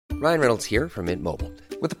Ryan Reynolds here from Mint Mobile.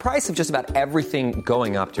 With the price of just about everything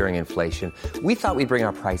going up during inflation, we thought we'd bring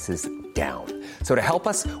our prices down. So to help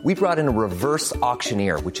us, we brought in a reverse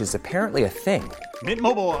auctioneer, which is apparently a thing. Mint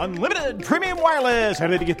Mobile Unlimited Premium Wireless. How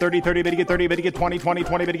to get 30, 30, bit to get 30, bit to get 20, 20,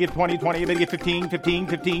 20, bit to get 20, 20, bit to get 15, 15,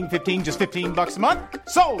 15, 15, just $15 a month?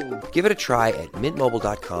 Sold! Give it a try at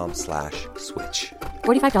mintmobile.com/switch.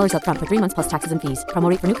 $45 up front for 3 months plus taxes and fees. Promo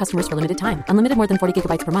rate for new customers for limited time. Unlimited more than 40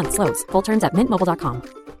 gigabytes per month. Slows full terms at mintmobile.com.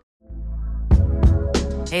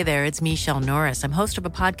 Hey there, it's Michelle Norris. I'm host of a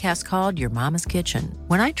podcast called Your Mama's Kitchen.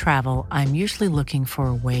 When I travel, I'm usually looking for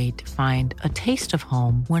a way to find a taste of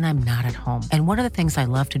home when I'm not at home. And one of the things I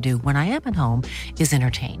love to do when I am at home is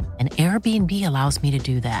entertain. And Airbnb allows me to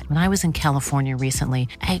do that. When I was in California recently,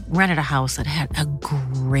 I rented a house that had a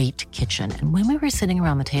great kitchen. And when we were sitting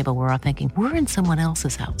around the table, we're all thinking, we're in someone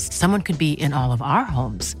else's house. Someone could be in all of our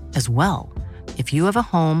homes as well. If you have a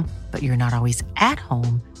home, but you're not always at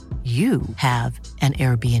home, you have an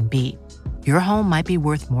Airbnb. Your home might be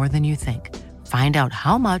worth more than you think. Find out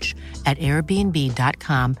how much at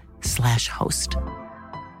airbnb.com/host.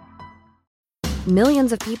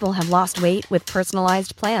 Millions of people have lost weight with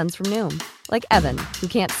personalized plans from Noom. Like Evan, who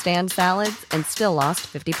can't stand salads and still lost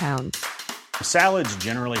 50 pounds. Salads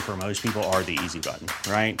generally for most people are the easy button,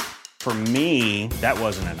 right? For me, that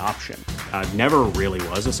wasn't an option. I never really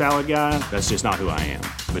was a salad guy. That's just not who I am.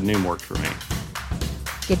 But Noom worked for me.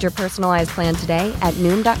 Get your personalized plan today at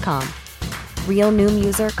Noom.com. Real Noom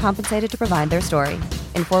user compensated to provide their story.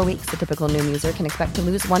 In 4 weeks, the typical Noom user can expect to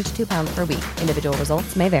lose 1 to 2 pounds per week. Individual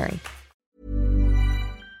results may vary.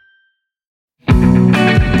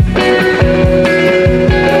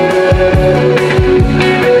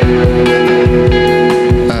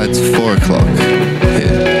 It's 4 o'clock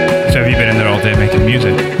here. So have you been in there all day making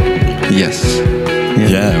music? Yes.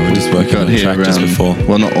 Yeah, we're just working on the track just before.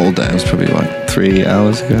 Well, not all day. It was probably like 3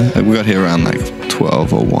 hours ago. We got here around like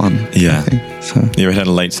 12 or 1. Yeah. I think, so. Yeah, we had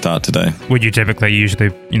a late start today. Would you typically usually,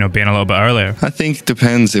 be in a little bit earlier? I think it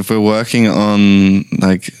depends. If we're working on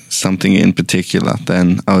like something in particular,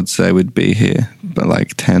 then I would say we'd be here by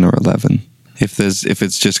like 10 or 11. If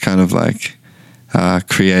it's just kind of like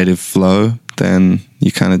creative flow, then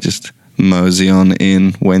you kind of just mosey on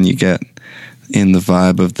in when you get in the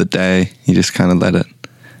vibe of the day. You just kind of let it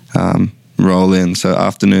roll in. So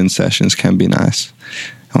afternoon sessions can be nice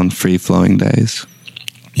on free-flowing days.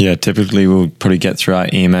 Yeah, typically we'll probably get through our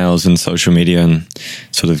emails and social media and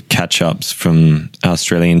sort of catch-ups from our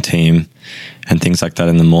Australian team and things like that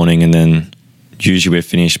in the morning. And then usually we're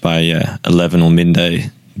finished by 11 or midday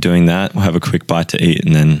doing that. We'll have a quick bite to eat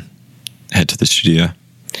and then head to the studio,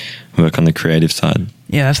 work on the creative side.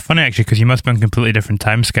 Yeah, that's funny actually, because you must be on completely different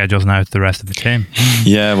time schedules now to the rest of the team.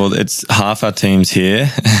 Yeah, well, it's half our team's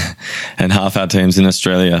here and half our team's in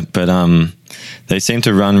Australia, but they seem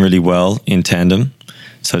to run really well in tandem.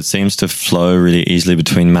 So it seems to flow really easily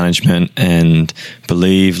between management and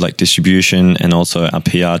Believe, like distribution, and also our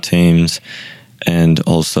PR teams, and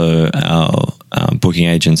also our booking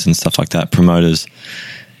agents and stuff like that, promoters.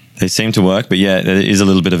 They seem to work, but yeah, there is a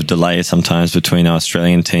little bit of a delay sometimes between our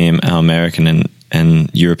Australian team, our American and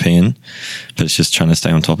European, but it's just trying to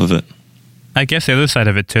stay on top of it. I guess the other side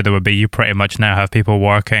of it too, there would be you pretty much now have people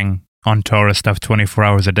working on tourist stuff 24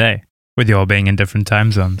 hours a day, with you all being in different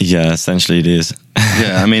time zones. Yeah, essentially it is.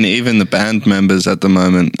 Yeah, I mean, even the band members at the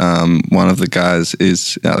moment, one of the guys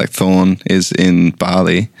is, like Thorn, is in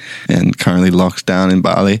Bali and currently locked down in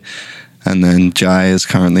Bali. And then Jai is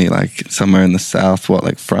currently like somewhere in the south,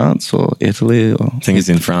 like France or Italy? Or I think he's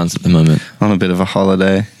in France at the moment. On a bit of a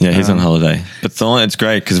holiday. Yeah, he's on holiday. But Thorn, it's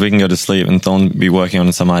great because we can go to sleep and Thorn will be working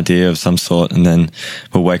on some idea of some sort, and then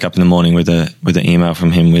we'll wake up in the morning with an email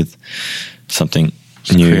from him with something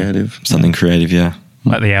new. Creative. Something creative, yeah.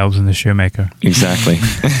 Like the elves and the shoemaker. Exactly.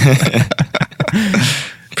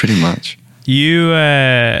 Pretty much. You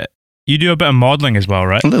do a bit of modelling as well,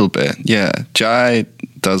 right? A little bit, yeah. Jai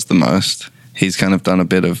does the most. He's kind of done a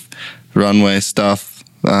bit of runway stuff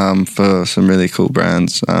for some really cool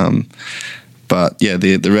brands. But yeah,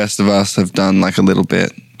 the rest of us have done like a little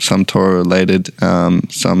bit, some tour related,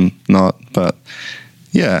 some not. But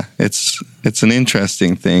yeah, it's an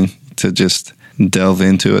interesting thing to just delve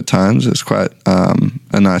into at times. It's quite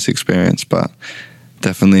a nice experience, but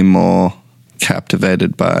definitely more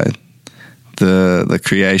captivated by the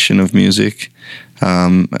creation of music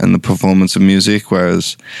and the performance of music,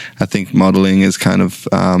 whereas I think modeling is kind of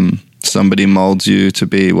somebody molds you to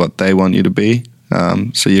be what they want you to be.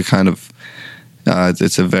 So you're kind of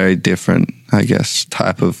it's a very different, I guess,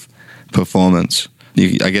 type of performance.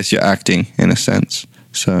 I guess you're acting in a sense.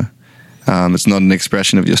 So it's not an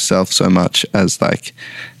expression of yourself so much as like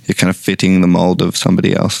you're kind of fitting the mold of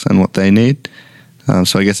somebody else and what they need.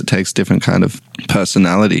 So I guess it takes different kind of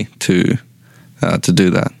personality to do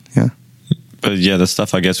that. Yeah. But yeah, the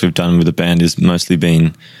stuff I guess we've done with the band is mostly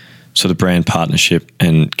been sort of brand partnership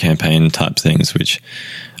and campaign type things, which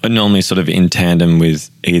are normally sort of in tandem with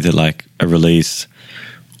either like a release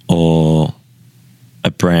or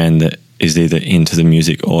a brand that is either into the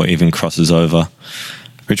music or even crosses over,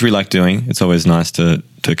 which we like doing. It's always nice to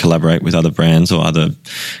collaborate with other brands or other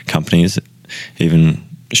companies, even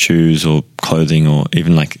shoes or clothing, or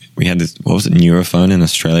even like we had this, what was it, Neurophone in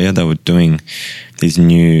Australia? They were doing these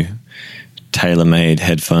new tailor-made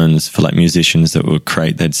headphones for like musicians that would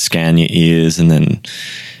they'd scan your ears and then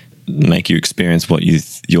make you experience what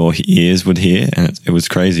your ears would hear, and it was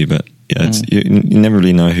crazy. But yeah, you never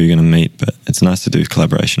really know who you're going to meet, but it's nice to do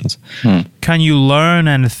collaborations. Can you learn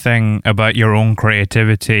anything about your own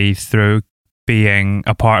creativity through being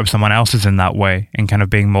a part of someone else's in that way and kind of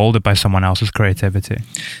being molded by someone else's creativity?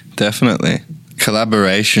 Definitely.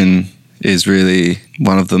 Collaboration is really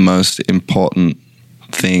one of the most important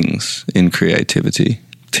things in creativity.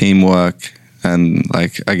 Teamwork, and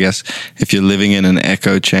like, I guess if you're living in an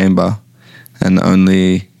echo chamber and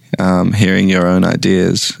only hearing your own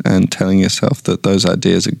ideas and telling yourself that those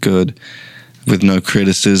ideas are good with no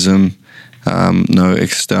criticism, no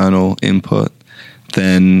external input,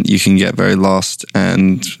 then you can get very lost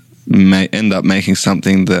and may end up making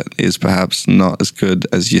something that is perhaps not as good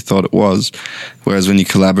as you thought it was. Whereas when you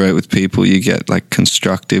collaborate with people, you get like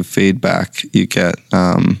constructive feedback. You get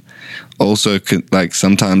also like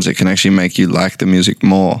sometimes it can actually make you like the music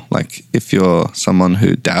more. Like if you're someone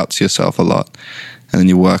who doubts yourself a lot and then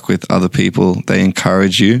you work with other people, they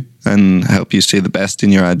encourage you and help you see the best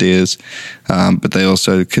in your ideas. But they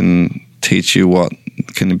also can teach you what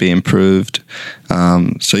can be improved.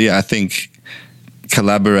 So yeah, I think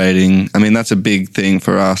collaborating, I mean, that's a big thing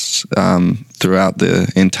for us throughout the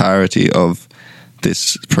entirety of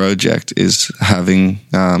this project, is having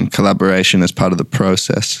collaboration as part of the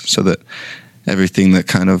process, so that everything that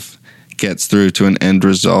kind of gets through to an end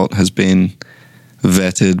result has been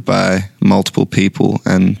vetted by multiple people.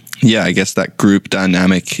 And yeah, I guess that group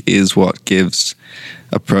dynamic is what gives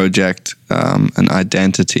a project an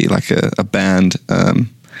identity. Like a band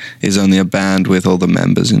is only a band with all the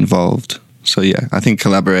members involved. So yeah, I think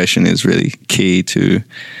collaboration is really key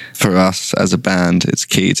for us as a band. It's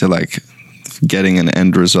key to like getting an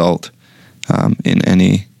end result in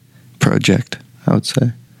any project, I would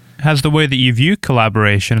say. Has the way that you view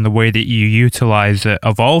collaboration and the way that you utilize it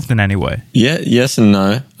evolved in any way? Yeah, yes and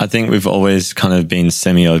no. I think we've always kind of been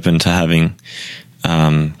semi-open to having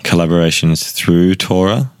collaborations through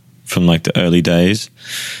Tora from like the early days.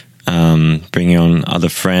 Bringing on other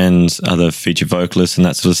friends, other feature vocalists and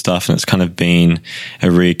that sort of stuff. And it's kind of been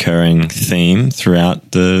a recurring theme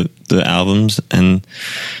throughout the albums and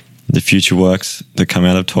the future works that come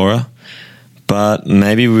out of Tora. But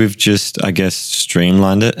maybe we've just, I guess,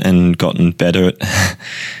 streamlined it and gotten better at,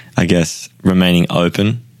 I guess, remaining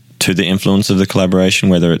open to the influence of the collaboration,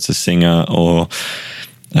 whether it's a singer or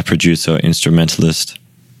a producer or instrumentalist.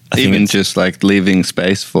 Even just like leaving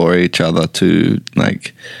space for each other to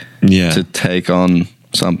like... Yeah. To take on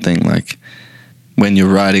something. Like when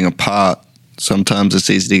you're writing a part, sometimes it's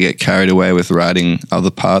easy to get carried away with writing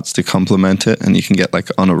other parts to complement it, and you can get like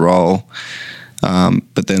on a roll.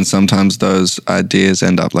 But then sometimes those ideas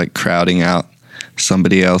end up like crowding out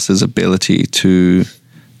somebody else's ability to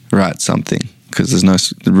write something, because there's no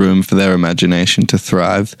room for their imagination to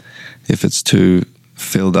thrive if it's too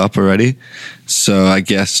filled up already. So I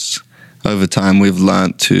guess over time we've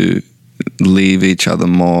learnt to leave each other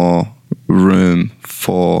more room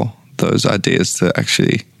for those ideas to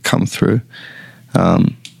actually come through.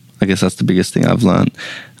 I guess that's the biggest thing I've learned.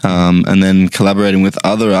 And then collaborating with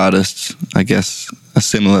other artists, I guess a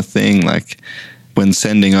similar thing, like when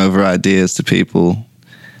sending over ideas to people,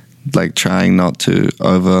 like trying not to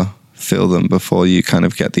overfill them before you kind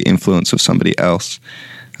of get the influence of somebody else.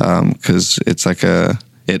 Because it's like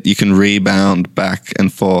you can rebound back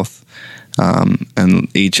and forth. And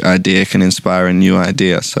each idea can inspire a new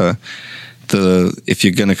idea. So if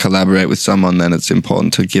you're going to collaborate with someone, then it's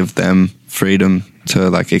important to give them freedom to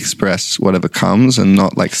like express whatever comes and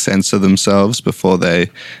not like censor themselves before they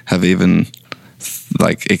have even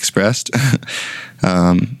like expressed.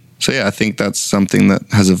 So yeah, I think that's something that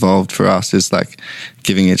has evolved for us, is like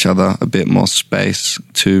giving each other a bit more space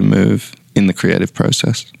to move in the creative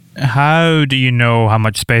process. How do you know how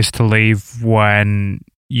much space to leave when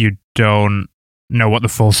you don't know what the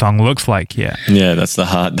full song looks like yet? Yeah, that's the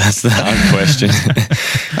hard question.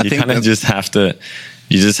 You kind of just have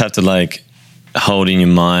to like hold in your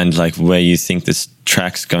mind like where you think this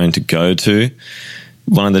track's going to go to.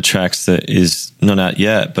 One of the tracks that is not out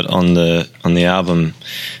yet, but on the album,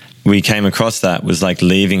 we came across that was like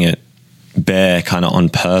leaving it bare kind of on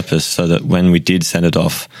purpose, so that when we did send it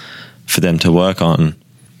off for them to work on,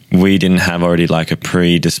 we didn't have already like a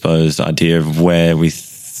predisposed idea of where we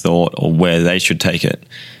thought or where they should take it.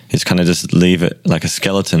 It's kind of just leave it like a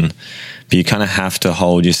skeleton, but you kind of have to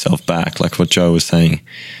hold yourself back, like what Joe was saying.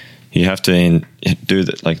 You have to do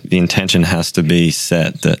that. Like the intention has to be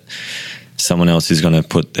set that someone else is going to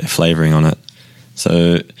put their flavoring on it.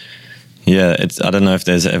 So yeah, I don't know if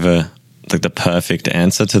there's ever like the perfect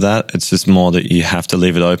answer to that. It's just more that you have to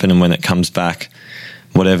leave it open, and when it comes back,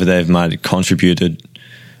 whatever they've might have contributed,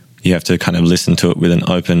 you have to kind of listen to it with an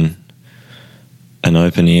open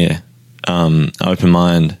ear, open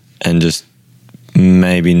mind, and just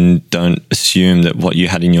maybe don't assume that what you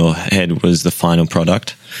had in your head was the final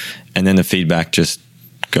product. And then the feedback just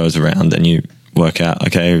goes around, and you work out,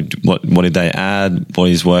 okay, what did they add, what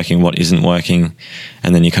is working, what isn't working,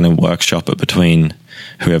 and then you kind of workshop it between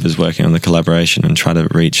whoever's working on the collaboration and try to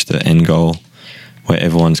reach the end goal where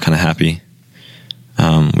everyone's kind of happy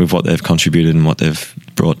with what they've contributed and what they've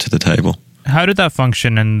brought to the table. How did that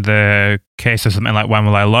function in the case of something like When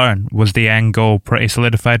Will I Learn? Was the end goal pretty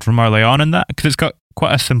solidified from early on in that? Because it's got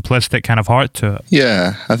quite a simplistic kind of heart to it.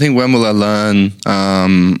 Yeah, I think When Will I Learn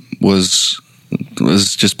was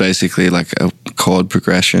just basically like a chord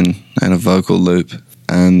progression and a vocal loop,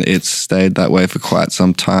 and it's stayed that way for quite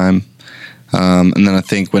some time. And then I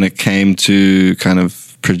think when it came to kind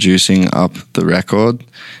of producing up the record,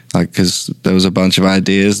 like, because there was a bunch of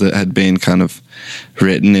ideas that had been kind of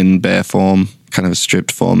written in bare form, kind of a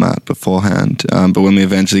stripped format beforehand. But when we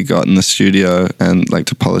eventually got in the studio and like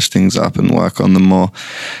to polish things up and work on them more,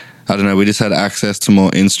 I don't know, we just had access to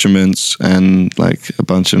more instruments and like a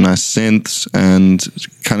bunch of nice synths, and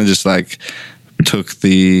kind of just like took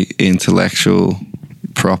the intellectual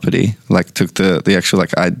property, like took the actual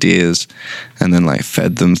like ideas and then like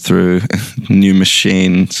fed them through new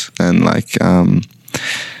machines, and like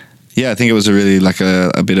I think it was a really like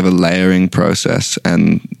a bit of a layering process.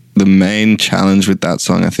 And the main challenge with that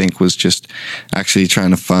song, I think, was just actually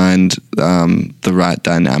trying to find the right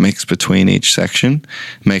dynamics between each section,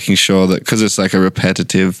 making sure that, because it's like a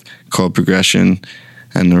repetitive chord progression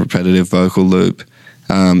and a repetitive vocal loop,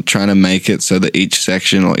 trying to make it so that each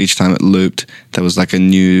section or each time it looped, there was like a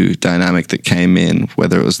new dynamic that came in,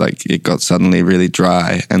 whether it was like it got suddenly really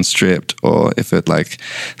dry and stripped, or if it like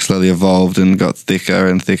slowly evolved and got thicker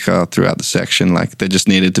and thicker throughout the section. Like there just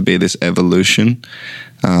needed to be this evolution,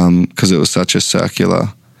 because it was such a circular,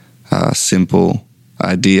 simple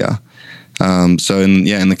idea. So in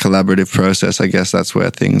the collaborative process, I guess that's where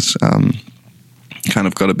things kind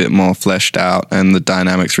of got a bit more fleshed out, and the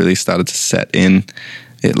dynamics really started to set in.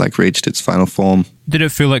 It like reached its final form. Did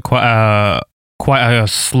it feel like quite a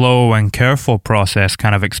slow and careful process,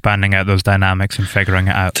 kind of expanding out those dynamics and figuring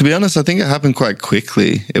it out? To be honest, I think it happened quite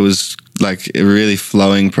quickly. It was like a really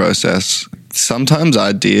flowing process. Sometimes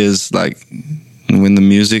ideas, like when the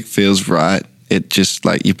music feels right, it just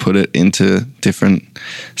like you put it into different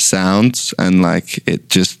sounds, and like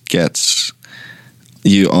it just gets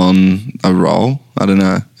you on a roll. I don't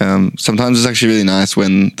know. Sometimes it's actually really nice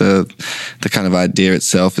when the kind of idea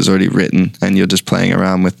itself is already written and you're just playing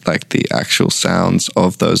around with like the actual sounds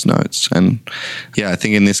of those notes. And yeah, I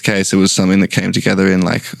think in this case it was something that came together in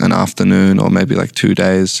like an afternoon or maybe like 2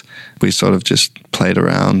 days. We sort of just played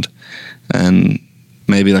around, and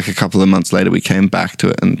maybe like a couple of months later we came back to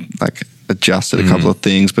it and like adjusted a couple of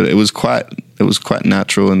things, but it was quite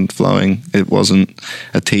natural and flowing. It wasn't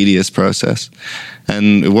a tedious process,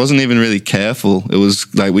 and it wasn't even really careful. It was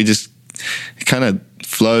like it kind of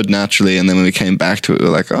flowed naturally, and then when we came back to it, we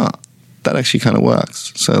were like, oh, that actually kind of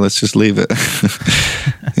works, so let's just leave it.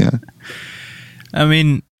 Yeah. I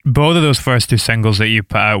mean, both of those first two singles that you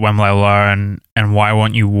put out, When Will I Learn and Why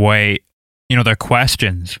Won't You Wait, they're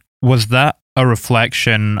questions. Was that a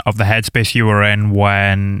reflection of the headspace you were in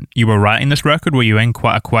when you were writing this record? Were you in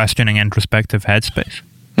quite a questioning, introspective headspace?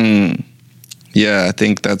 Yeah, I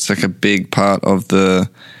think that's like a big part of the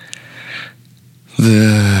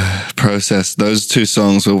process. Those two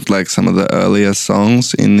songs were like some of the earlier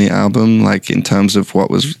songs in the album, like in terms of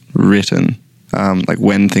what was written, like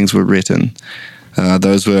when things were written.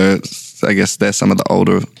 Those were, I guess, they're some of the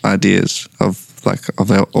older ideas of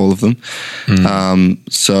all of them.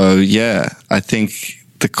 So yeah, I think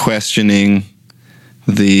the questioning,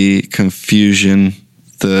 the confusion,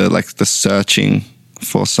 the searching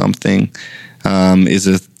for something is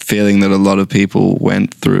a feeling that a lot of people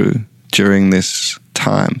went through during this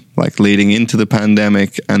time, like leading into the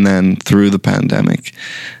pandemic and then through the pandemic.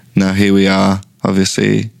 Now here we are,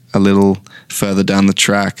 obviously a little further down the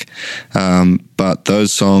track, but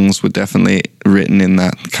those songs were definitely written in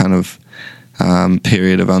that kind of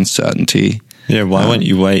period of uncertainty. Yeah, Why Won't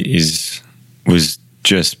You Wait was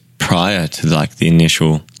just prior to like the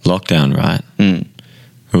initial lockdown, right?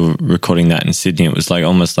 We were recording that in Sydney. It was like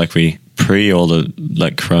almost like we pre all the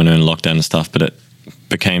like Corona and lockdown and stuff, but it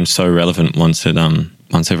became so relevant once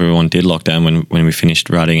everyone did lockdown when we finished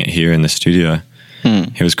writing it here in the studio.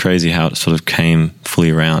 It was crazy how it sort of came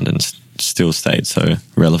fully around and still stayed so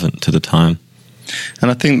relevant to the time.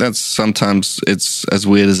 And I think that's sometimes, it's as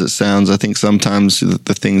weird as it sounds, I think sometimes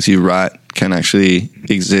the things you write can actually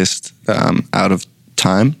exist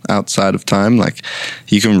outside of time. Like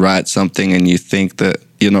you can write something and you think that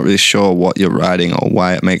you're not really sure what you're writing or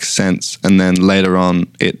why it makes sense, and then later on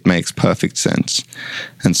it makes perfect sense.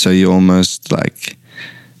 And so you almost like,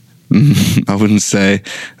 I wouldn't say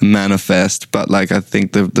manifest, but like I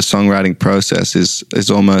think the songwriting process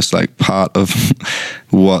is almost like part of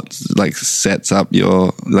what like sets up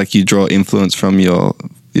your, like you draw influence from your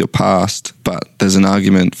past, but there's an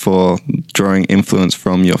argument for drawing influence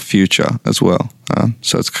from your future as well.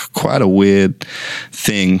 So it's quite a weird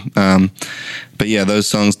thing. But yeah, those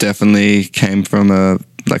songs definitely came from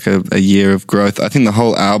a year of growth. I think the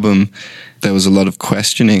whole album, there was a lot of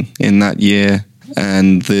questioning in that year.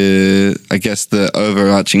 And I guess the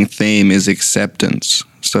overarching theme is acceptance.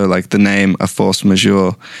 So like the name A Force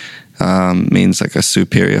Majeure means like a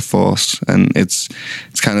superior force. And it's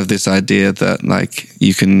kind of this idea that like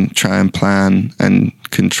you can try and plan and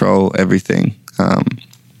control everything.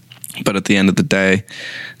 But at the end of the day,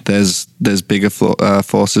 there's bigger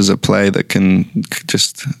forces at play that can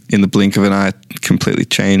just, in the blink of an eye, completely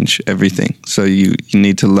change everything. So you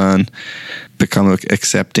need to learn, become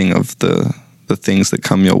accepting of the things that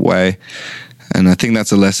come your way. And I think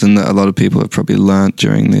that's a lesson that a lot of people have probably learned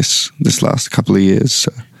during this last couple of years.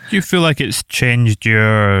 So. Do you feel like it's changed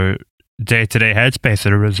your day-to-day headspace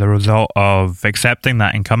as a result of accepting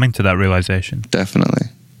that and coming to that realization? Definitely.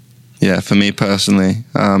 Yeah, for me personally,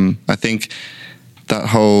 I think that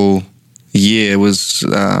whole year was,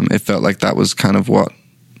 it felt like that was kind of what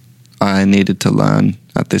I needed to learn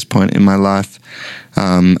at this point in my life.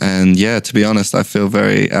 And yeah, to be honest, I feel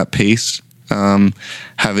very at peace,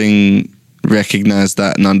 having recognized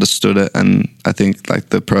that and understood it. And I think like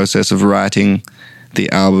the process of writing the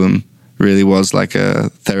album really was like a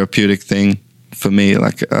therapeutic thing for me,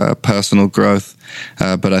 like personal growth.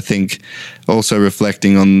 But I think also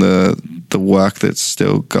reflecting on the work that's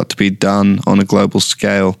still got to be done on a global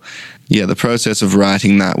scale. Yeah, the process of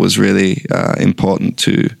writing that was really important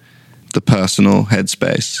to the personal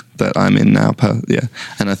headspace that I'm in now. Yeah,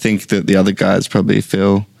 and I think that the other guys probably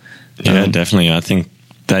feel. Yeah, definitely. I think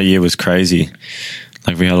that year was crazy.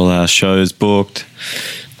 Like we had all our shows booked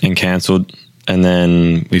and cancelled. And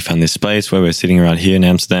then we found this space where we're sitting right here in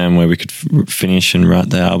Amsterdam where we could finish and write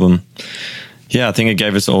the album. Yeah, I think it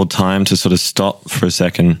gave us all time to sort of stop for a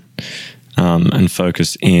second and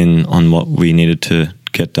focus in on what we needed to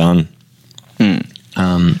get done. And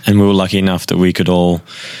we were lucky enough that we could all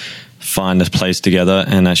find a place together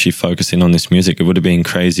and actually focus in on this music. It would have been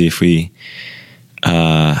crazy if we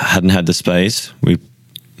hadn't had the space. We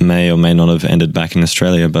may or may not have ended back in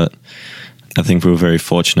Australia, but I think we were very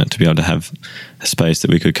fortunate to be able to have a space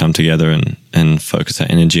that we could come together and focus our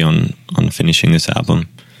energy on finishing this album.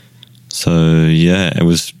 So yeah, it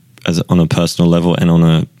was on a personal level and on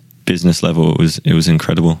a business level, it was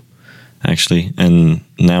incredible, actually. And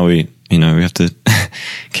now we have to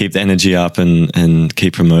keep the energy up and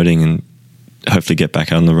keep promoting and hopefully get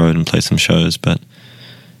back out on the road and play some shows. But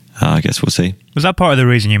I guess we'll see. Was that part of the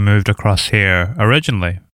reason you moved across here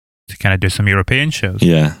originally? To kind of do some European shows?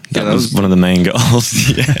 Yeah, that was one of the main goals.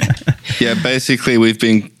 Yeah, basically we've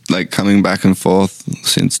been like coming back and forth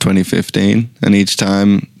since 2015, and each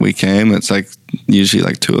time we came, it's like usually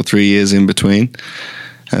like 2 or 3 years in between,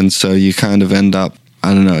 and so you kind of end up,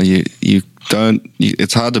 I don't know,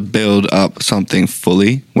 it's hard to build up something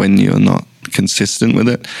fully when you're not consistent with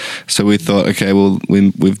it. So we thought, okay, well,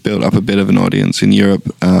 we've built up a bit of an audience in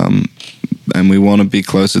Europe, and we want to be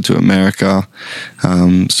closer to America.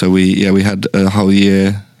 So we had a whole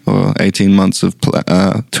year or 18 months of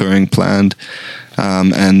touring planned.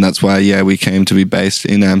 And that's why, we came to be based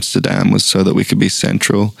in Amsterdam, was so that we could be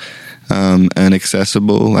central and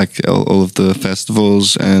accessible. Like all of the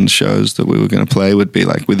festivals and shows that we were going to play would be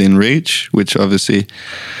like within reach, which obviously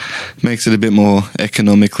makes it a bit more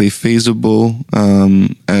economically feasible.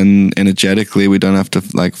 And energetically, we don't have to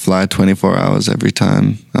like fly 24 hours every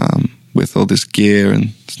time. with all this gear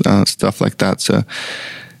and stuff like that. So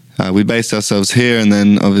we based ourselves here, and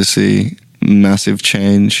then obviously massive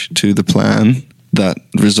change to the plan that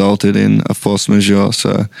resulted in a force majeure.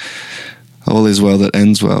 So all is well that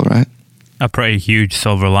ends well, right? A pretty huge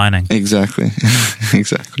silver lining. Exactly.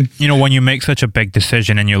 Exactly. You know, when you make such a big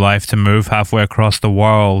decision in your life to move halfway across the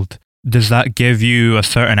world, does that give you a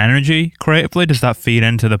certain energy creatively? Does that feed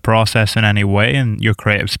into the process in any way in your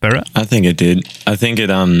creative spirit? I think it did. I think it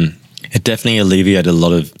definitely alleviated a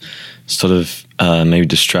lot of sort of maybe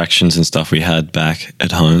distractions and stuff we had back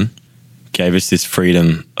at home. Gave us this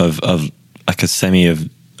freedom of like a semi of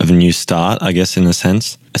a new start, I guess, in a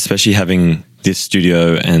sense. Especially having this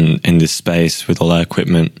studio and this space with all our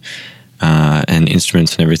equipment and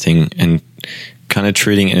instruments and everything, and kind of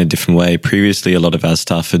treating it in a different way. Previously, a lot of our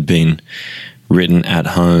stuff had been written at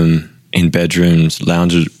home in bedrooms,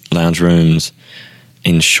 lounge rooms,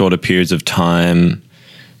 in shorter periods of time,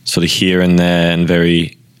 sort of here and there, and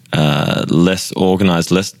very less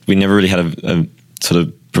organized. We never really had a sort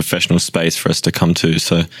of professional space for us to come to.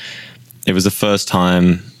 So it was the first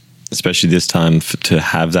time, especially this time, to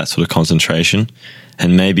have that sort of concentration.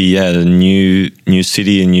 And maybe, the new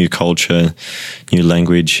city, a new culture, new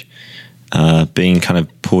language, being kind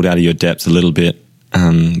of pulled out of your depth a little bit.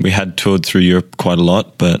 We had toured through Europe quite a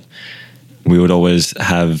lot, but we would always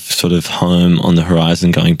have sort of home on the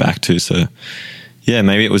horizon going back to. So,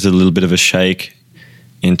 maybe it was a little bit of a shake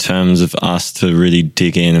in terms of us to really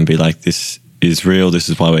dig in and be like, this is real, this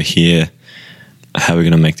is why we're here. How are we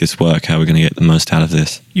going to make this work? How are we going to get the most out of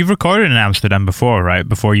this? You've recorded in Amsterdam before, right?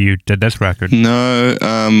 Before you did this record? No,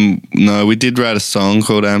 we did write a song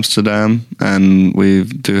called Amsterdam, and we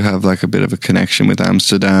do have like a bit of a connection with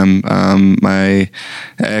Amsterdam. My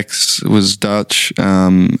ex was Dutch,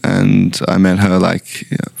 and I met her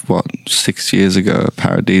 6 years ago at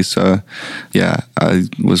Paradiso. Yeah, I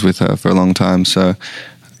was with her for a long time, so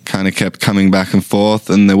kind of kept coming back and forth,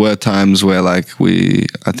 and there were times where I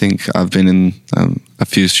think I've been in a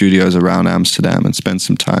few studios around Amsterdam and spent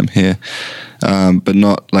some time here, but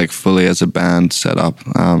not like fully as a band set up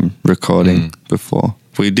recording before.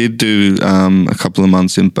 We did do a couple of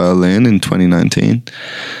months in Berlin in 2019,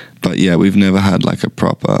 but we've never had like a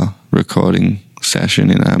proper recording session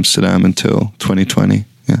in Amsterdam until 2020.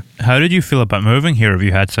 Yeah. How did you feel about moving here? Have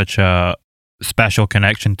you had such a special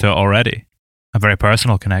connection to it already? A very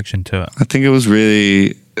personal connection to it. I think it was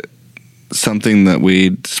really something that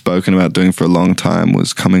we'd spoken about doing for a long time,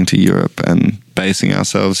 was coming to Europe and basing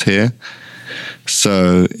ourselves here.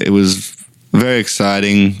 So it was very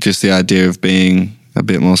exciting, just the idea of being a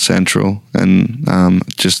bit more central and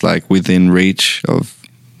just like within reach of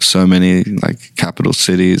so many like capital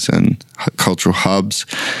cities and cultural hubs.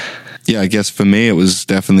 I guess for me it was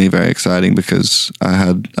definitely very exciting because I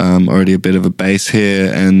had already a bit of a base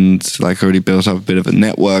here and like already built up a bit of a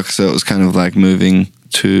network. So it was kind of like moving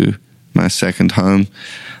to my second home.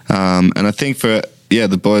 And I think for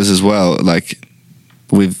the boys as well, like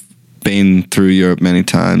we've been through Europe many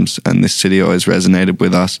times and this city always resonated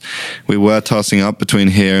with us. We were tossing up between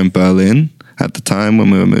here and Berlin at the time when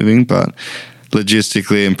we were moving, but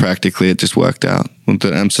logistically and practically it just worked out.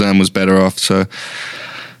 Amsterdam was better off. So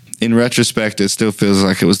in retrospect, it still feels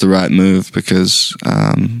like it was the right move because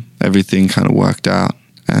everything kind of worked out.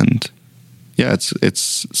 And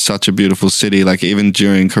it's such a beautiful city. Like even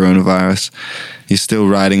during coronavirus, you're still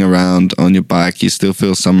riding around on your bike. You still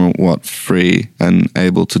feel somewhat free and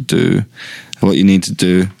able to do what you need to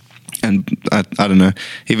do. And I don't know,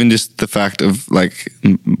 even just the fact of like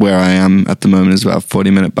where I am at the moment is about a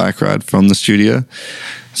 40-minute bike ride from the studio.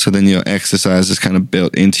 So then your exercise is kind of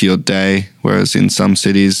built into your day, whereas in some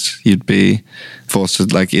cities you'd be forced to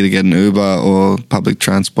like either get an Uber or public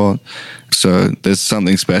transport. So there's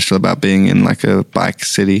something special about being in like a bike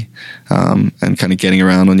city and kind of getting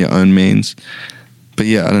around on your own means. But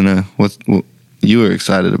I don't know, what you were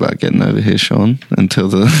excited about getting over here, Sean, until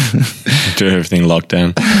until everything locked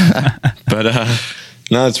down. But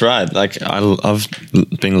no, it's right. Like I've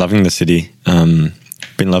been loving the city. Been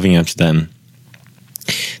loving Amsterdam.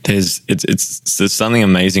 There's something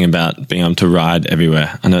amazing about being able to ride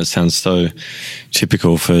everywhere. I know it sounds so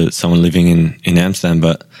typical for someone living in Amsterdam,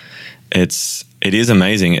 but it is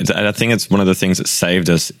amazing. I think it's one of the things that saved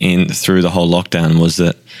us through the whole lockdown was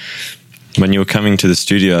that when you were coming to the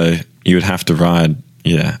studio, you would have to ride,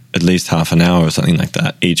 at least half an hour or something like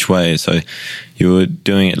that each way. So you were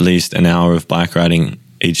doing at least an hour of bike riding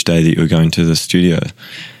each day that you were going to the studio.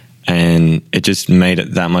 And it just made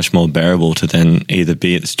it that much more bearable to then either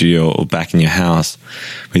be at the studio or back in your house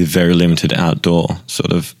with very limited outdoor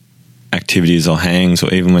sort of activities or hangs,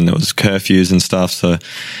 or even when there was curfews and stuff. So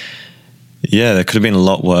Yeah, there could have been a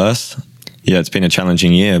lot worse. Yeah, it's been a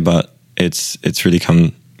challenging year, but it's really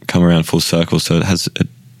come around full circle. So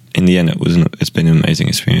in the end, it's been an amazing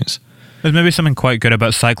experience. There's maybe something quite good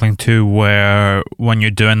about cycling too, where when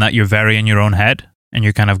you're doing that, you're very in your own head and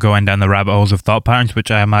you're kind of going down the rabbit holes of thought patterns,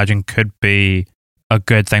 which I imagine could be a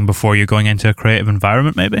good thing before you're going into a creative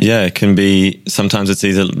environment, maybe? Yeah, it can be. Sometimes it's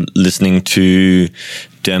either listening to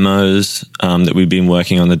demos that we've been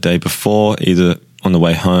working on the day before, either on the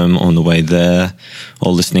way home, on the way there,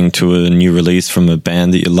 or listening to a new release from a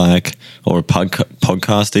band that you like, or a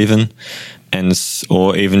podcast even,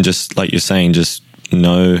 or even just like you're saying, just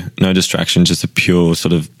no distraction, just a pure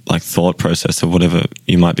sort of like thought process of whatever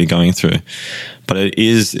you might be going through. But it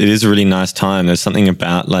is a really nice time. There's something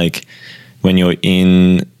about like when you're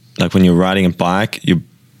when you're riding a bike,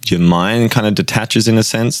 your mind kind of detaches in a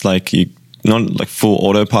sense, like you not like full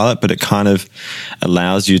autopilot, but it kind of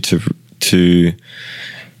allows you to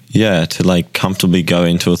like comfortably go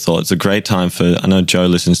into a thought. It's a great time I know Joe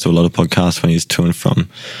listens to a lot of podcasts when he's to and from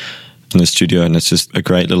in the studio, and it's just a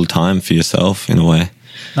great little time for yourself in a way.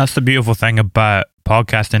 That's the beautiful thing about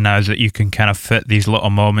podcasting now, is that you can kind of fit these little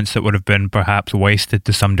moments that would have been perhaps wasted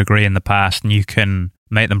to some degree in the past, and you can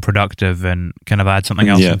make them productive and kind of add something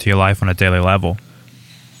else into your life on a daily level.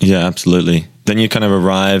 Yeah, absolutely. Then you kind of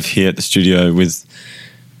arrive here at the studio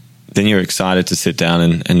then you're excited to sit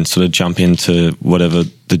down and sort of jump into whatever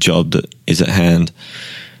the job that is at hand,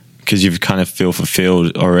 because you've kind of feel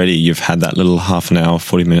fulfilled already. You've had that little half an hour,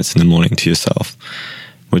 40 minutes in the morning to yourself,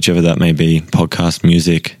 whichever that may be, podcast,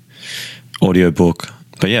 music, audiobook.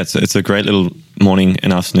 But yeah, it's a great little morning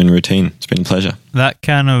and afternoon routine. It's been a pleasure. That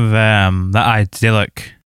kind of, that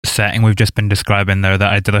idyllic setting we've just been describing there,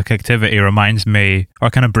 that idyllic activity reminds me, or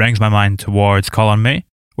kind of brings my mind towards Call on Me,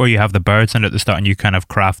 where you have the birds in at the start and you kind of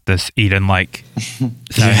craft this Eden-like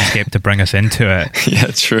soundscape to bring us into it. Yeah,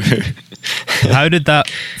 true. How did that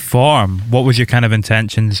form? What was your kind of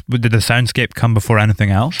intentions? Did the soundscape come before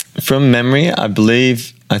anything else? From memory, I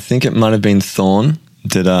think it might have been Thorn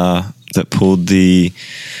that pulled the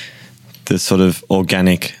sort of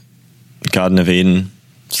organic Garden of Eden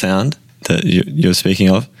sound that you're speaking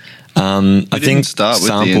of. I didn't start with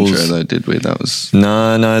the intro though, did we? That was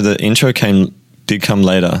no. The intro did come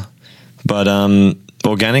later, but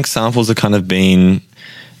organic samples have kind of been,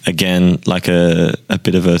 again, like a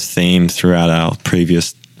bit of a theme throughout our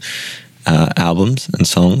previous albums and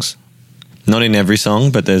songs. Not in every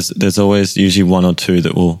song, but there's always usually one or two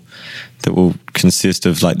that will consist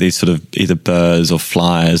of like these sort of either birds or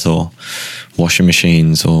flies or washing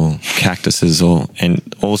machines or cactuses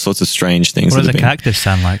and all sorts of strange things. What does a cactus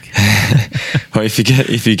sound like? Well, if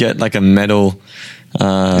you get like a metal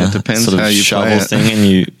it depends sort of how you shovel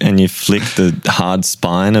thing and you flick the hard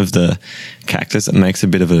spine of the cactus, it makes a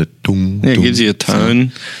bit of a dum. Yeah, it gives you a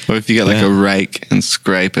tone. Or if you get like a rake and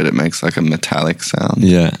scrape it makes like a metallic sound.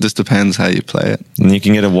 Yeah. It just depends how you play it. And you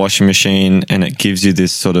can get a washing machine and it gives you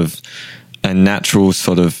this sort of a natural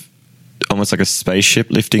sort of almost like a spaceship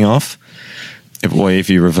lifting off. If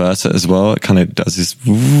you reverse it as well, it kind of does this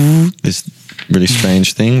really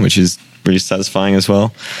strange thing, which is really satisfying as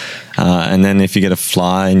well. And then if you get a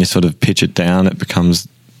fly and you sort of pitch it down, it becomes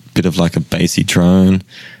a bit of like a bassy drone.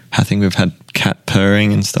 I think we've had cat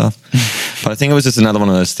purring and stuff. But I think it was just another one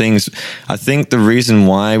of those things. I think the reason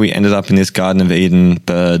why we ended up in this Garden of Eden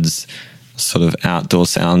birds sort of outdoor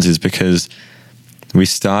sounds is because we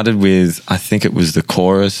started with, I think it was the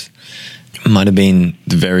chorus. It might have been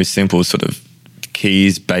the very simple sort of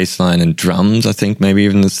keys, bass line and drums, I think maybe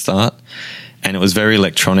even the start. And it was very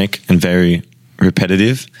electronic and very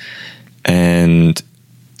repetitive. And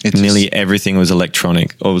nearly everything was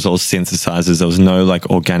electronic. It was all synthesizers. There was no like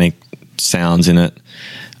organic sounds in it.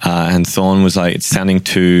 And Thorn was like, it's sounding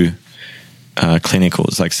too clinical.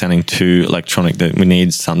 It's like sounding too electronic, that we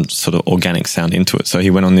need some sort of organic sound into it. So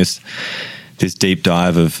he went on this deep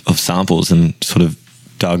dive of samples and sort of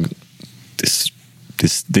dug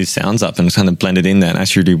these sounds up and kind of blended in that, and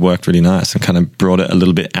actually worked really nice and kind of brought it a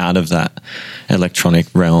little bit out of that electronic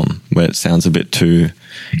realm where it sounds a bit too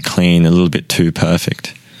clean, a little bit too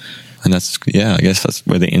perfect. And that's, I guess that's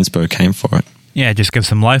where the inspo came for it. Yeah, just give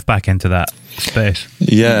some life back into that space.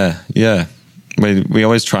 Yeah. We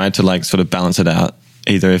always try to like sort of balance it out,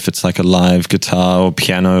 either if it's like a live guitar or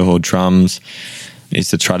piano or drums, is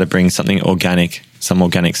to try to bring something organic, some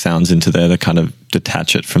organic sounds into there to kind of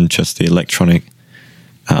detach it from just the electronic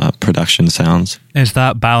production sounds. Is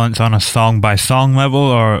that balance on a song by song level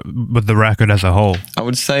or with the record as a whole? I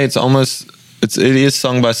would say it is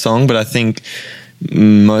song by song, but I think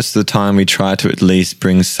most of the time we try to at least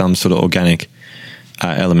bring some sort of organic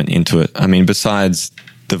element into it. I mean, besides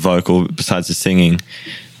the vocal, besides the singing,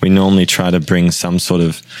 we normally try to bring some sort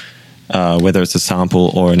of, whether it's a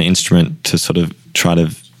sample or an instrument, to sort of try to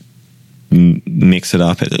mix it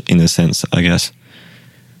up in a sense, I guess.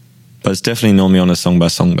 But it's definitely normally on a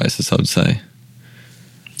song-by-song basis, I would say.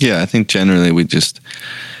 Yeah, I think generally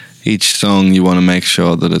each song you want to make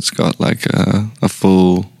sure that it's got like a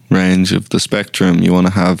full range of the spectrum. You want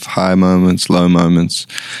to have high moments, low moments.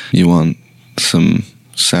 You want some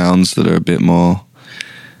sounds that are a bit more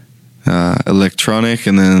electronic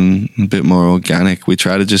and then a bit more organic. We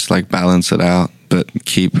try to just like balance it out, but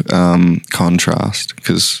keep contrast,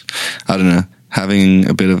 because I don't know, having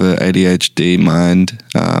a bit of an ADHD mind,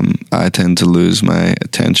 I tend to lose my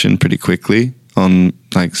attention pretty quickly on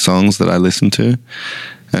like songs that I listen to.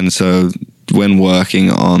 And so when working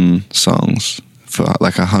on songs for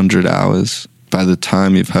like 100 hours, by the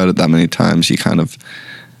time you've heard it that many times, you kind of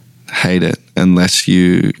hate it unless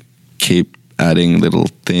you keep adding little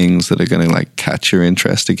things that are going to like catch your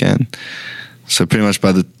interest again. So pretty much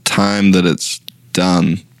by the time that it's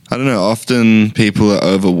done, I don't know, often people are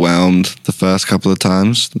overwhelmed the first couple of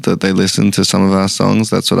times that they listen to some of our songs.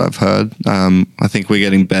 That's what I've heard. I think we're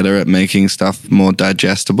getting better at making stuff more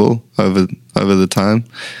digestible over the time.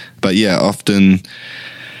 But yeah, often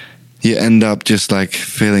you end up just like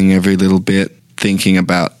feeling every little bit, thinking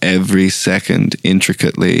about every second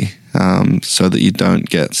intricately, so that you don't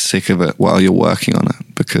get sick of it while you're working on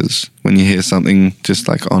it. Because when you hear something just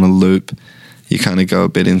like on a loop, you kind of go a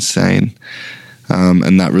bit insane.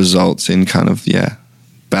 And that results in kind of,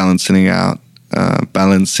 balancing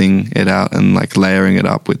it out and like layering it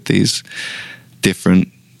up with these different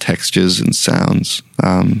textures and sounds.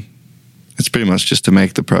 It's pretty much just to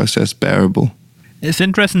make the process bearable. It's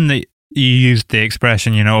interesting that you used the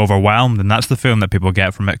expression, overwhelmed, and that's the feeling that people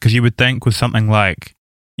get from it. Because you would think with something like,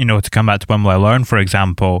 to come back to When Will I Learn, for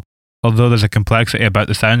example, although there's a complexity about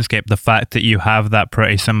the soundscape, the fact that you have that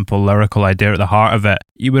pretty simple lyrical idea at the heart of it,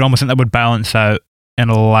 you would almost think that would balance out and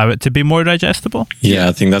allow it to be more digestible. Yeah,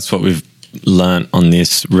 I think that's what we've learnt on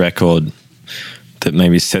this record that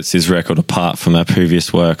maybe sets this record apart from our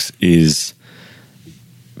previous works, is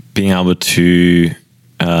being able to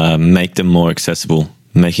make them more accessible,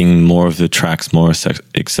 making more of the tracks more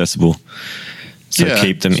accessible. So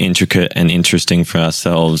keep them intricate and interesting for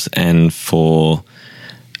ourselves and for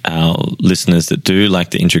our listeners that do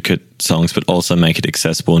like the intricate songs, but also make it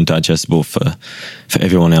accessible and digestible for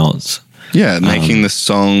everyone else. Yeah, making the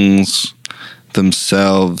songs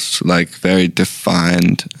themselves like very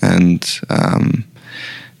defined and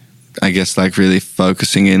I guess like really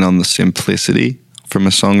focusing in on the simplicity from a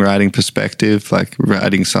songwriting perspective, like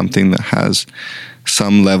writing something that has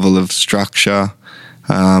some level of structure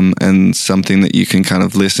and something that you can kind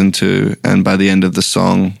of listen to, and by the end of the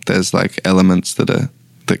song there's like elements that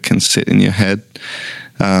can sit in your head,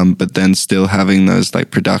 but then still having those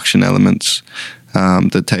like production elements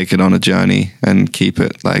that take it on a journey and keep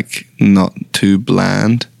it like not too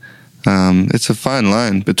bland. It's a fine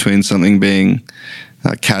line between something being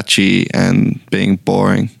catchy and being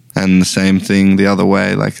boring, and the same thing the other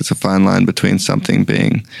way. Like it's a fine line between something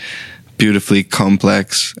being beautifully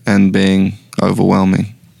complex and being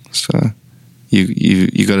overwhelming. So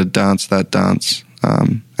you got to dance that dance,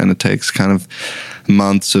 and it takes kind of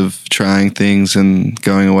months of trying things and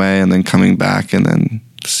going away and then coming back and then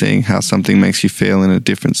seeing how something makes you feel in a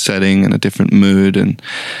different setting and a different mood. And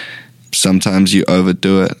sometimes you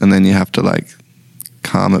overdo it and then you have to like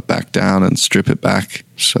calm it back down and strip it back.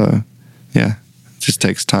 So yeah, it just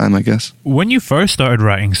takes time, I guess. When you first started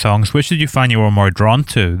writing songs, which did you find you were more drawn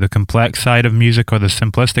to, the complex side of music or the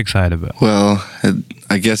simplistic side of it? Well,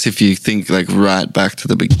 I guess if you think like right back to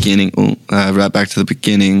the beginning, when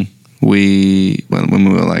we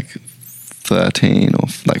were like 13 or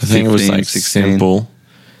like 15, I think it was like 16. simple.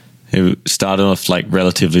 It started off like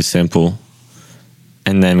relatively simple,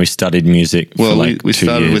 and then we studied music. Well, for like we 2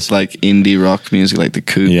 started years. with like indie rock music, like the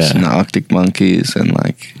Kooks and the Arctic Monkeys, and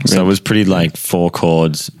like so it was pretty like 4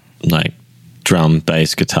 chords, like drum,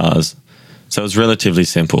 bass, guitars. So it was relatively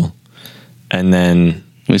simple, and then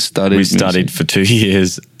we studied for 2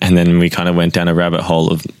 years, and then we kind of went down a rabbit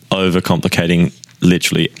hole of overcomplicating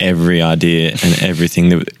literally every idea and everything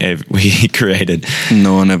that we created.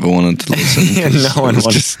 No one ever wanted to listen. No one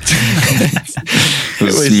wanted. It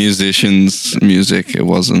was musicians' music. It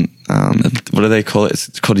wasn't. What do they call it?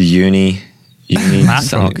 It's called a uni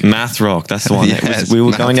math rock. Math rock. That's the one. Yes, we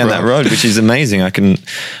were going down rock. that road, which is amazing. I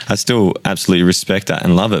still absolutely respect that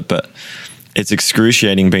and love it, but it's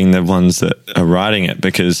excruciating being the ones that are writing it,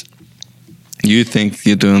 because you think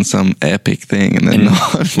you're doing some epic thing, and then no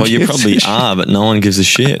one well, you gives probably a shit. are, but no one gives a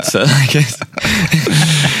shit. So I guess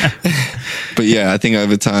But yeah, I think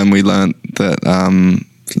over time we learned that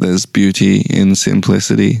there's beauty in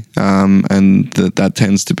simplicity, and that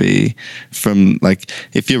tends to be from, like,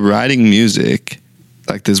 if you're writing music,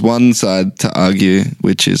 like, there's one side to argue,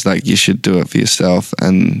 which is like you should do it for yourself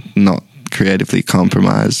and not creatively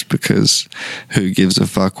compromise, because who gives a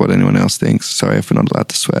fuck what anyone else thinks? Sorry if we're not allowed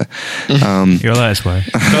to swear. You're allowed to swear.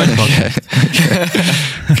 Go ahead,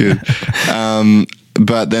 okay. Good.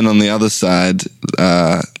 But then on the other side,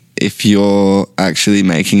 if you're actually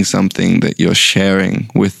making something that you're sharing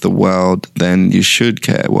with the world, then you should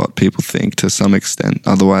care what people think to some extent.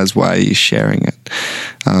 Otherwise, why are you sharing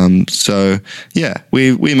it? So yeah,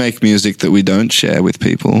 we make music that we don't share with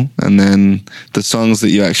people. And then the songs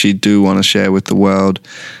that you actually do want to share with the world,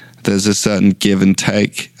 there's a certain give and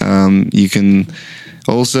take. You can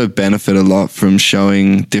also benefit a lot from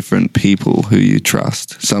showing different people who you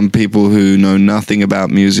trust. Some people who know nothing about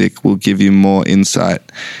music will give you more insight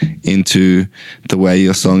into the way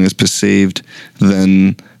your song is perceived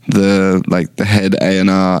than the head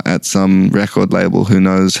A&R at some record label who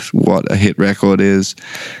knows what a hit record is,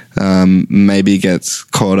 maybe gets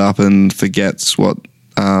caught up and forgets what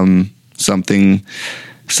something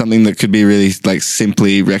that could be really, like,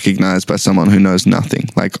 simply recognized by someone who knows nothing.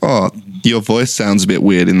 Like, oh, your voice sounds a bit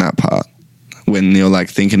weird in that part, when you're, like,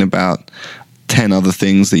 thinking about 10 other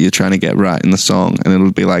things that you're trying to get right in the song, and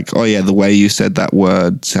it'll be like, oh yeah, the way you said that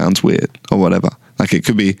word sounds weird, or whatever. Like, it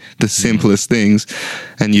could be the simplest things,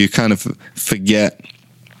 and you kind of forget,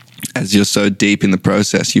 as you're so deep in the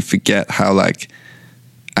process, you forget how, like,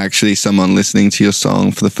 actually someone listening to your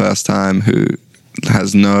song for the first time who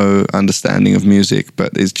has no understanding of music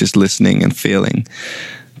but is just listening and feeling,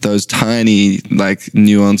 those tiny, like,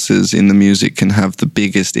 nuances in the music can have the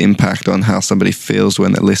biggest impact on how somebody feels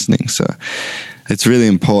when they're listening. So it's really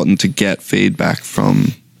important to get feedback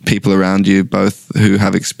from people around you, both who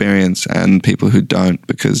have experience and people who don't,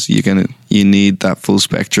 because you need that full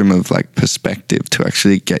spectrum of, like, perspective to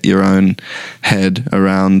actually get your own head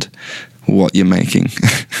around what you're making.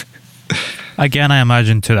 Again, I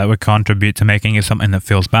imagine too that would contribute to making it something that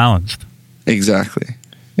feels balanced. Exactly.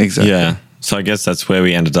 Yeah. So I guess that's where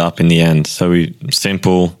we ended up in the end. So we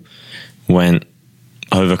simple went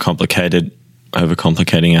overcomplicating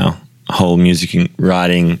our whole music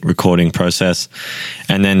writing, recording process,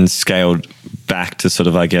 and then scaled back to sort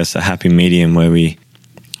of, I guess, a happy medium where we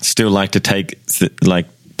still like to take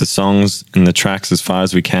the songs and the tracks as far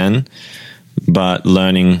as we can, but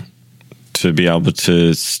learning to be able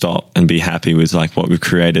to stop and be happy with, like, what we've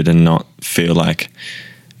created and not feel like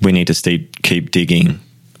we need to keep digging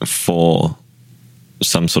for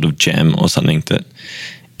some sort of gem or something that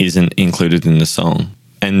isn't included in the song.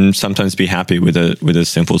 And sometimes be happy with a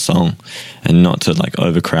simple song and not to, like,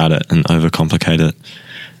 overcrowd it and overcomplicate it.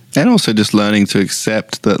 And also just learning to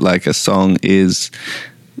accept that, like, a song is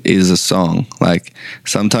a song. Like,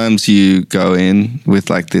 sometimes you go in with,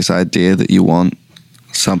 like, this idea that you want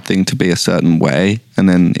something to be a certain way, and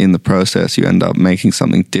then in the process you end up making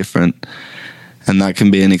something different, and that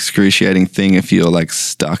can be an excruciating thing if you're, like,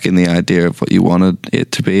 stuck in the idea of what you wanted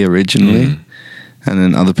it to be originally. And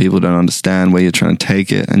then other people don't understand where you're trying to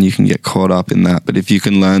take it, and you can get caught up in that. But if you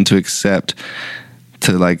can learn to accept,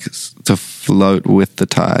 to float with the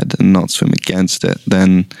tide and not swim against it,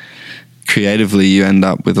 then creatively you end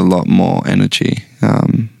up with a lot more energy.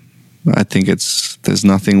 I think there's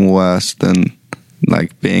nothing worse than,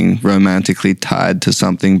 like, being romantically tied to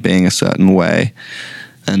something being a certain way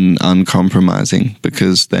and uncompromising,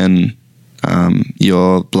 because then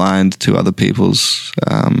you're blind to other people's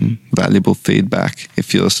valuable feedback.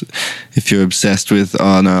 If you're obsessed with,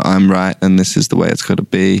 oh no, I'm right and this is the way it's got to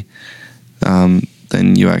be,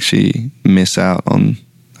 then you actually miss out on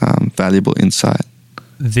valuable insight.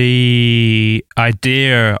 The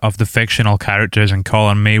idea of the fictional characters in Call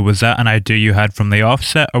on Me, was that an idea you had from the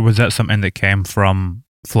offset, or was that something that came from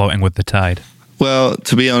floating with the tide? Well,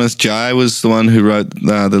 to be honest, Jai was the one who wrote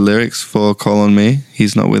the lyrics for Call on Me.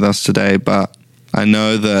 He's not with us today, but I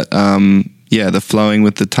know that, the flowing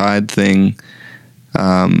with the tide thing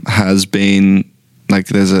has been, like,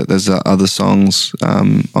 there's other songs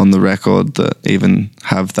on the record that even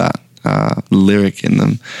have that lyric in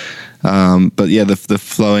them. But yeah, the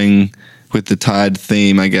flowing with the tide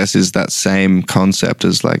theme, I guess, is that same concept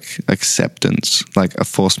as, like, acceptance, like a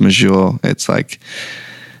force majeure. It's like,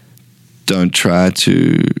 don't try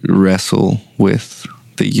to wrestle with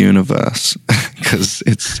the universe because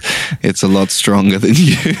it's a lot stronger than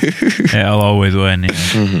you. It'll always win. Yeah.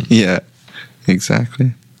 Mm-hmm. Yeah,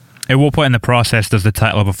 exactly. At what point in the process does the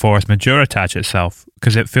title of a force majeure attach itself?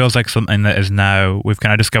 Because it feels like something that is now, we've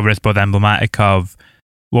kind of discovered it's both emblematic of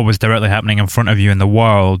what was directly happening in front of you in the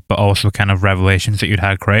world, but also kind of revelations that you'd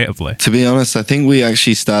had creatively? To be honest, I think we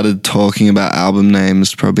actually started talking about album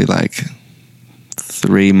names probably like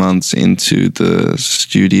 3 months into the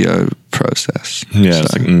studio process. Yeah, so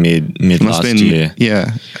it's like mid last year.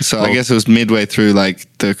 Yeah. So I guess it was midway through like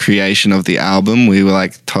the creation of the album. We were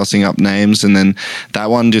like tossing up names, and then that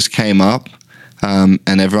one just came up, and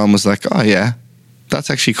everyone was like, oh yeah, that's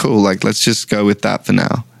actually cool. Like, let's just go with that for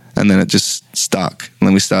now. And then it just stuck. And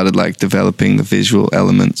then we started like developing the visual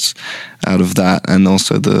elements out of that. And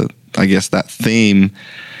also I guess that theme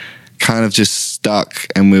kind of just stuck.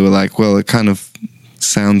 And we were like, well, it kind of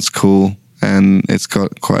sounds cool and it's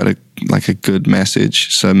got quite a good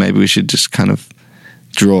message. So maybe we should just kind of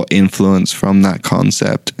draw influence from that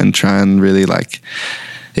concept and try and really like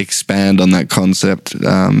expand on that concept,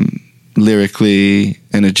 lyrically,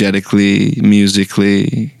 energetically,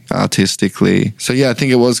 musically, artistically. So yeah, I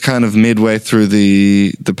think it was kind of midway through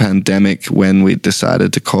the pandemic when we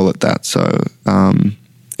decided to call it that. So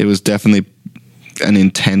it was definitely an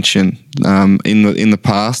intention. In the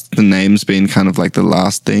past, the name's been kind of like the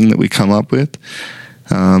last thing that we come up with.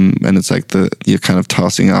 And it's like you're kind of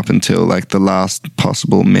tossing up until like the last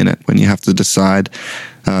possible minute when you have to decide.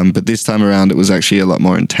 But this time around, it was actually a lot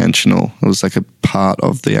more intentional. It was like a part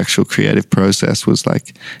of the actual creative process was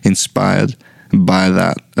like inspired by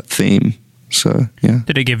that theme. So, yeah.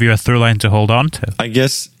 Did it give you a through line to hold on to? I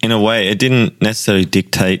guess in a way, it didn't necessarily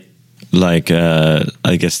dictate like,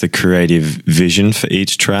 I guess the creative vision for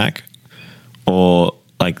each track, or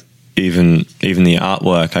like even the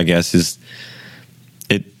artwork, I guess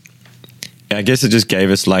I guess it just gave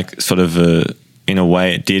us like sort of in a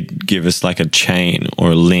way it did give us like a chain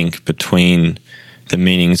or a link between the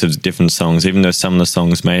meanings of the different songs. Even though some of the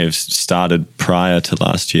songs may have started prior to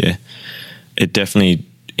last year, it definitely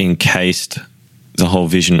encased the whole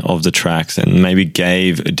vision of the tracks and maybe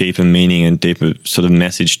gave a deeper meaning and deeper sort of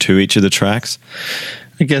message to each of the tracks.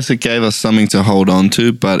 I guess it gave us something to hold on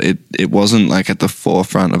to, but it wasn't like at the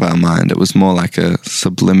forefront of our mind. It was more like a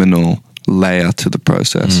subliminal layer to the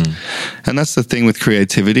process. And that's the thing with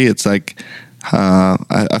creativity. It's like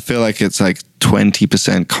I feel like it's like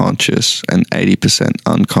 20% conscious and 80%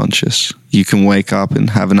 unconscious. You can wake up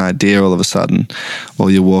and have an idea all of a sudden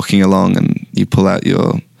while you're walking along and you pull out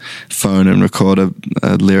your phone and record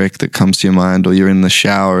a lyric that comes to your mind, or you're in the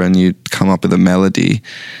shower and you come up with a melody.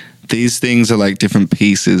 These things are like different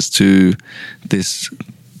pieces to this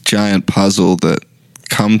giant puzzle that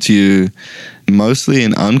come to you mostly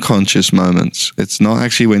in unconscious moments. It's not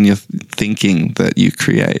actually when you're thinking that you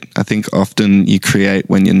create. I think often you create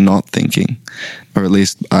when you're not thinking, or at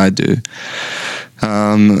least I do.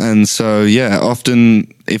 And so, yeah,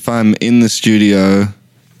 often if I'm in the studio,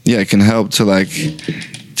 yeah, it can help to like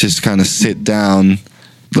just kind of sit down,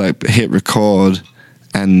 like hit record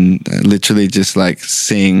and literally just like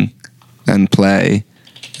sing and play,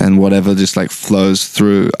 and whatever just like flows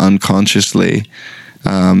through unconsciously.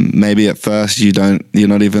 Maybe at first you're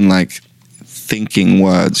not even like thinking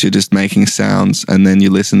words, you're just making sounds, and then you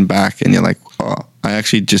listen back and you're like, oh, I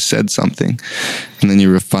actually just said something, and then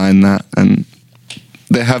you refine that. And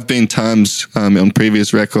there have been times on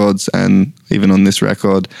previous records and even on this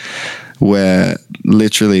record where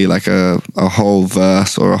literally like a whole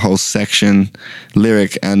verse or a whole section,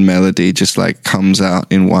 lyric and melody, just like comes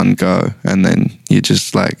out in one go, and then you're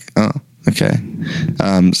just like, oh, okay.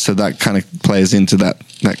 So that kind of plays into that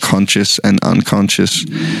conscious and unconscious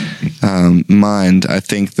mind. I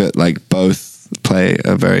think that like both play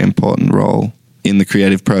a very important role in the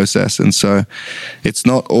creative process. And so it's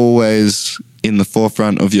not always in the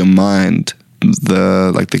forefront of your mind,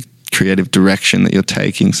 the creative direction that you're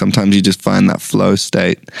taking. Sometimes you just find that flow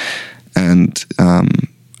state. And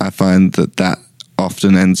I find that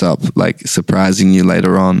often ends up like surprising you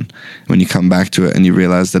later on when you come back to it and you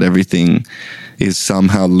realize that everything is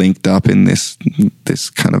somehow linked up in this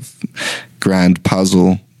kind of grand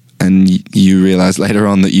puzzle, and you realize later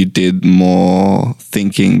on that you did more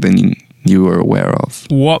thinking than you were aware of.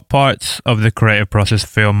 What parts of the creative process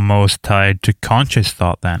feel most tied to conscious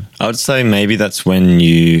thought then? I would say maybe that's when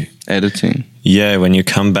you... Editing. Yeah, when you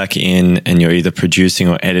come back in and you're either producing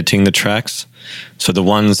or editing the tracks. So the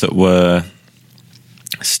ones that were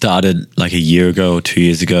started like a year ago or 2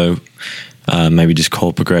 years ago, maybe just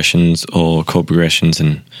chord progressions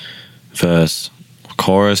and verse or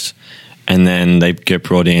chorus, and then they get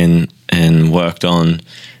brought in and worked on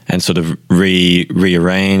and sort of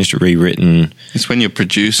rearranged, rewritten. It's when you're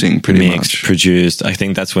producing pretty much. Produced. I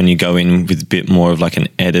think that's when you go in with a bit more of like an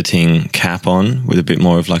editing cap on, with a bit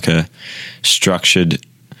more of like a structured,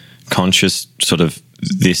 conscious sort of,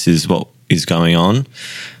 this is what is going on.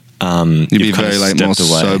 You'd be very like more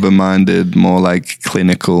sober-minded, more like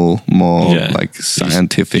clinical, more like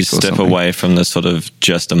scientific. You step away from the sort of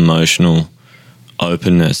just emotional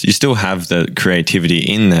openness. You still have the creativity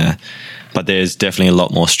in there, but there's definitely a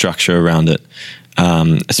lot more structure around it.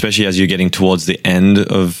 Especially as you're getting towards the end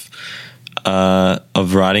of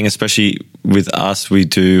writing. Especially with us, we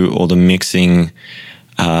do all the mixing,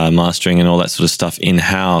 mastering, and all that sort of stuff in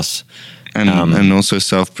house. And also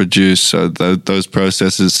self-produced, so those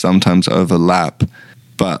processes sometimes overlap,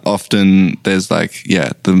 but often there's like,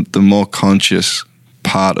 the more conscious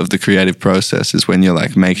part of the creative process is when you're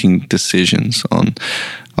like making decisions on,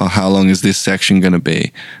 how long is this section going to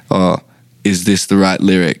be, or is this the right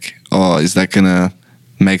lyric, or is that going to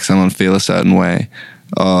make someone feel a certain way,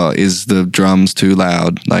 or is the drums too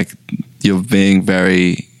loud? Like, you're being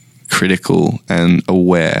very critical and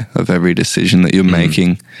aware of every decision that you're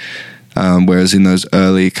making. Whereas in those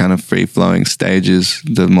early kind of free-flowing stages,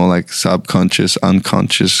 the more like subconscious,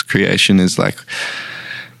 unconscious creation is like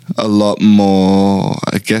a lot more,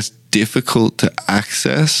 I guess, difficult to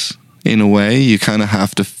access in a way. You kind of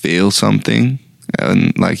have to feel something,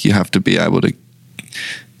 and like you have to be able to,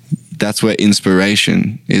 that's where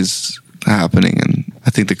inspiration is happening. And I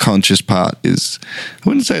think the conscious part is, I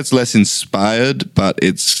wouldn't say it's less inspired, but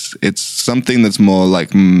it's something that's more like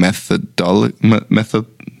methodologic.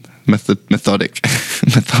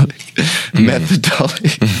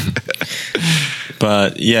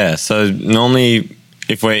 But yeah, so normally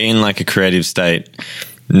if we're in like a creative state,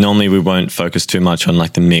 normally we won't focus too much on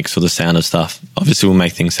like the mix or the sound of stuff. Obviously we'll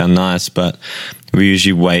make things sound nice, but we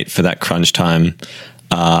usually wait for that crunch time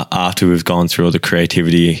after we've gone through all the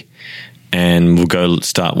creativity, and we'll go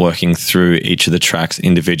start working through each of the tracks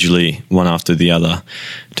individually, one after the other,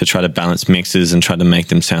 to try to balance mixes and try to make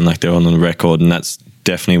them sound like they're on the record. And that's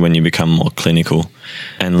definitely when you become more clinical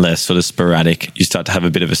and less sort of sporadic. You start to have a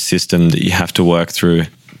bit of a system that you have to work through.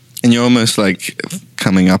 And you're almost like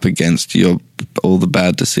coming up against all the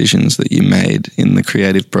bad decisions that you made in the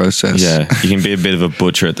creative process. Yeah, you can be a bit of a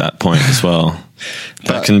butcher at that point as well.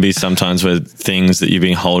 That can be sometimes where things that you've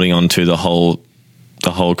been holding on to the whole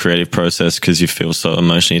creative process because you feel so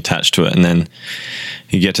emotionally attached to it, and then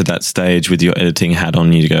you get to that stage with your editing hat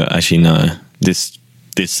on, you go, actually no, this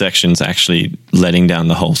section's actually letting down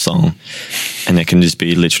the whole song, and it can just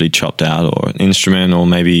be literally chopped out, or an instrument, or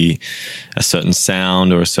maybe a certain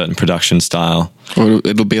sound or a certain production style. Or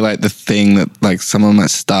it'll be like the thing that like someone might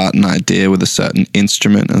start an idea with a certain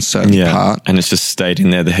instrument and a certain part, and it's just stayed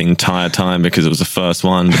in there the entire time because it was the first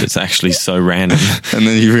one, but it's actually so random. And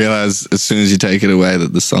then you realize as soon as you take it away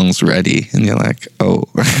that the song's ready, and you're like, oh,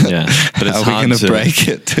 yeah. But it's how are we going to break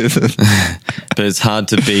it to the... But it's hard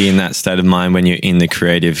to be in that state of mind when you're in the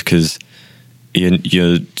creative, because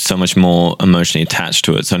you're so much more emotionally attached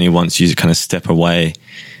to it. It's only once you kind of step away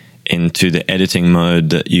into the editing mode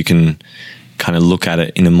that you can kind of look at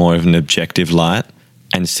it in a more of an objective light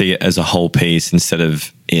and see it as a whole piece instead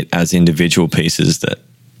of it as individual pieces that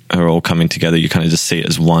are all coming together. You kind of just see it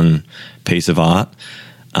as one piece of art.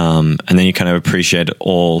 And then you kind of appreciate it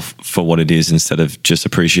all for what it is instead of just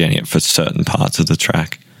appreciating it for certain parts of the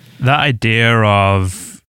track. That idea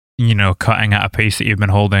of, cutting out a piece that you've been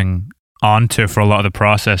holding onto for a lot of the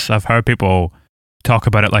process, I've heard people talk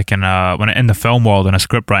about it like in the film world, in a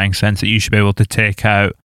script writing sense, that you should be able to take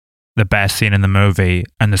out the best scene in the movie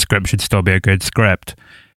and the script should still be a good script.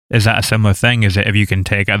 Is that a similar thing? Is it if you can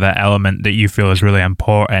take out that element that you feel is really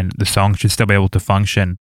important, the song should still be able to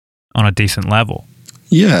function on a decent level?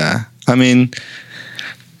 Yeah. I mean,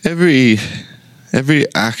 every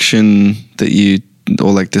action that you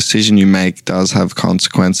or like decision you make does have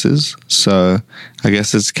consequences. So I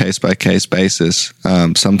guess it's case by case basis.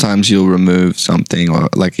 Sometimes you'll remove something, or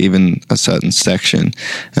like even a certain section,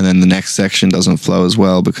 and then the next section doesn't flow as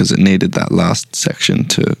well because it needed that last section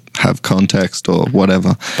to have context or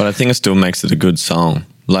whatever. But I think it still makes it a good song.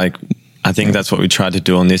 Like, I think that's what we tried to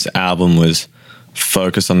do on this album, was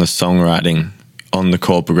focus on the songwriting, on the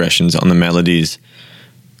chord progressions, on the melodies,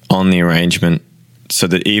 on the arrangement, so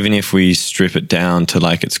that even if we strip it down to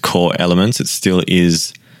like its core elements, it still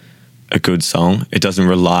is a good song. It doesn't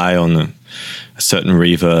rely on a certain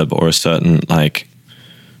reverb or a certain like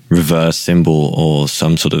reverse cymbal or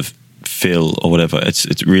some sort of fill or whatever.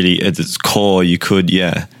 It's really at its core. You could,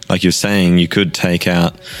 like you're saying, you could take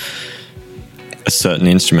out a certain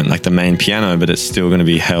instrument like the main piano, but it's still going to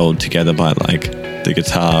be held together by like the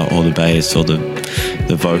guitar or the bass or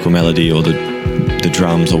the vocal melody or the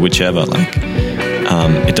drums or whichever. Like,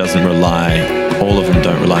 it doesn't rely, all of them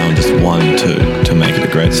don't rely on just one to make it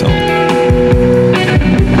a great song.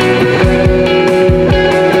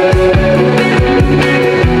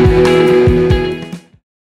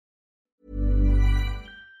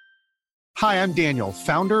 I'm Daniel,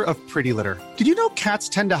 founder of Pretty Litter. Did you know cats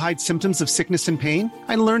tend to hide symptoms of sickness and pain?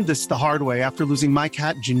 I learned this the hard way after losing my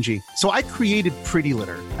cat, Gingy. So I created Pretty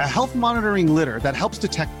Litter, a health monitoring litter that helps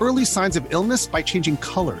detect early signs of illness by changing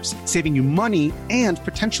colors, saving you money and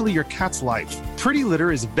potentially your cat's life. Pretty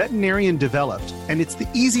Litter is veterinarian developed, and it's the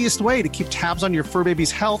easiest way to keep tabs on your fur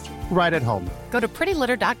baby's health right at home. Go to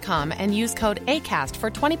prettylitter.com and use code ACAST for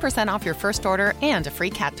 20% off your first order and a free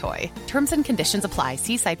cat toy. Terms and conditions apply.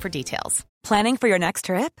 See site for details. Planning for your next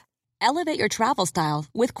trip? Elevate your travel style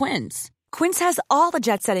with Quince. Quince has all the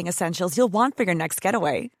jet-setting essentials you'll want for your next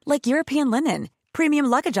getaway, like European linen, premium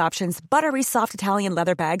luggage options, buttery soft Italian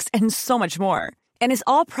leather bags, and so much more. And is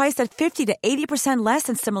all priced at 50 to 80% less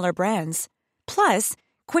than similar brands. Plus,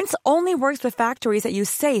 Quince only works with factories that use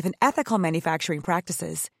safe and ethical manufacturing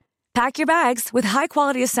practices. Pack your bags with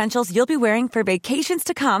high-quality essentials you'll be wearing for vacations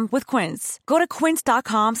to come with Quince. Go to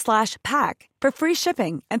quince.com/pack for free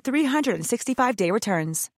shipping and 365-day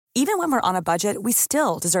returns. Even when we're on a budget, we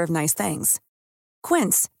still deserve nice things.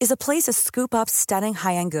 Quince is a place to scoop up stunning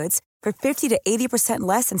high-end goods for 50 to 80%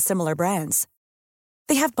 less than similar brands.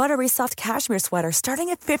 They have buttery soft cashmere sweaters starting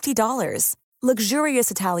at $50, luxurious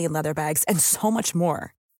Italian leather bags, and so much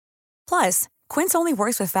more. Plus, Quince only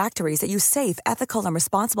works with factories that use safe, ethical, and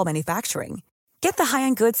responsible manufacturing. Get the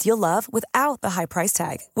high-end goods you'll love without the high price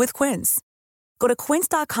tag with Quince. Go to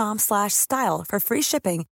quince.com/style for free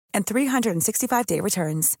shipping and 365-day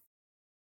returns.